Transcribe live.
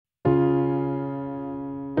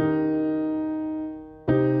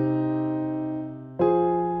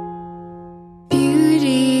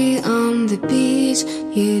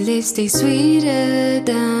Always taste sweeter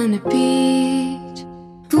than a peach.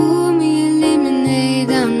 Pour me a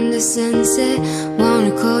lemonade on the sunset.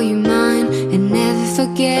 Wanna call you mine and never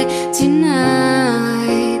forget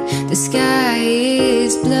tonight. The sky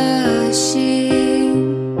is blushing,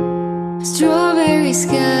 strawberry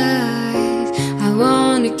skies. I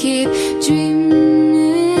wanna keep dreaming.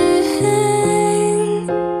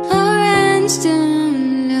 Orange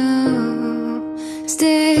down low,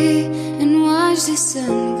 stay and watch the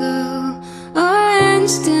sun go.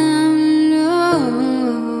 Orange down low,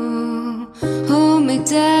 hold me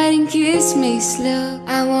tight and kiss me slow.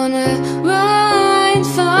 I wanna ride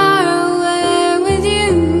far away with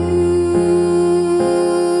you.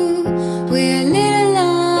 We're a little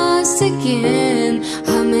lost again.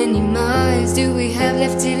 How many miles do we have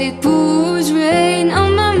left till it pours rain? Oh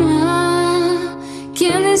mama,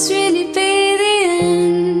 can this really be the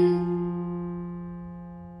end?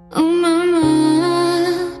 Oh mama,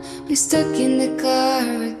 we're stuck in the car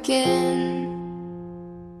again.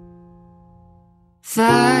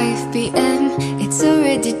 5 p.m. It's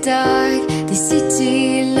already dark. The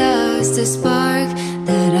city lost the spark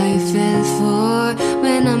that I fell for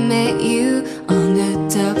when I met you on the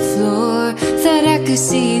top floor. Thought I could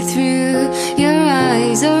see through your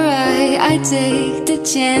eyes. Alright, I take the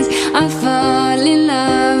chance. I fall in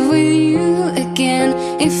love with you again.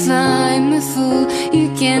 If I'm a fool, you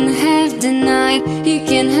can have the night. You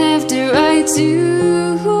can have the right to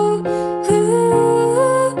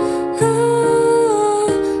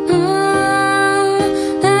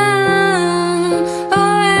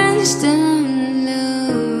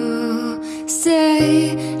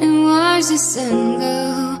and watch the sun go.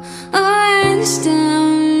 Orange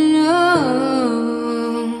down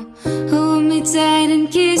low, hold me tight and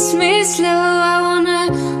kiss me slow. I wanna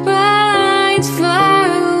ride far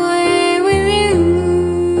away with you,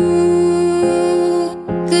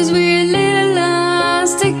 'cause we're a little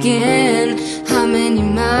lost again. How many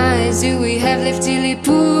miles do we have left till it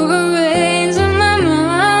pours rains? Oh mama,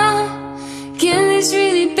 can this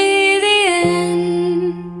really be the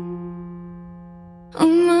end?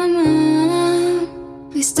 Oh mama,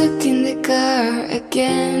 we're stuck in the car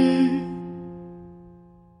again.